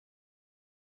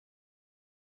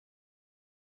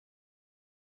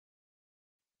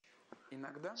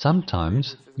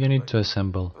Sometimes you need to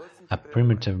assemble a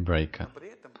primitive breaker,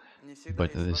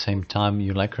 but at the same time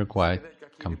you lack required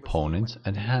components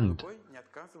at hand.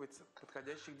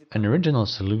 An original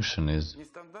solution is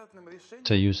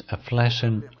to use a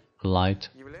flashing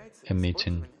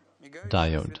light-emitting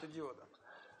diode.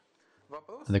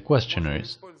 The question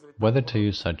is whether to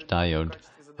use such diode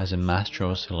as a master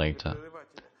oscillator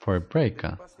for a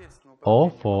breaker or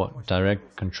for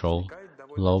direct control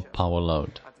low power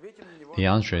load. The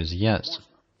answer is yes.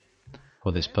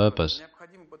 For this purpose,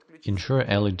 ensure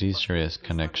LED series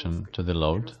connection to the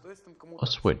load or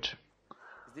switch.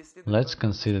 Let's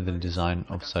consider the design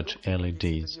of such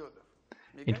LEDs.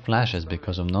 It flashes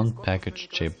because of non-packaged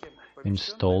chip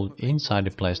installed inside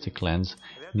a plastic lens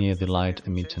near the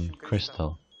light-emitting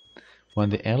crystal. When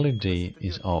the LED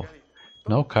is off,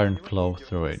 no current flows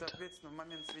through it,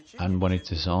 and when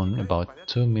it is on, about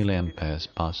 2 milliamperes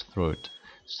pass through it.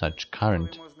 Such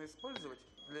current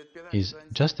is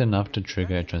just enough to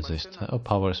trigger a transistor or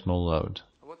power a small load.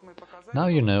 Now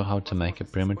you know how to make a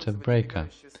primitive breaker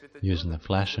using a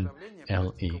flashing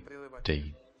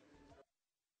LED.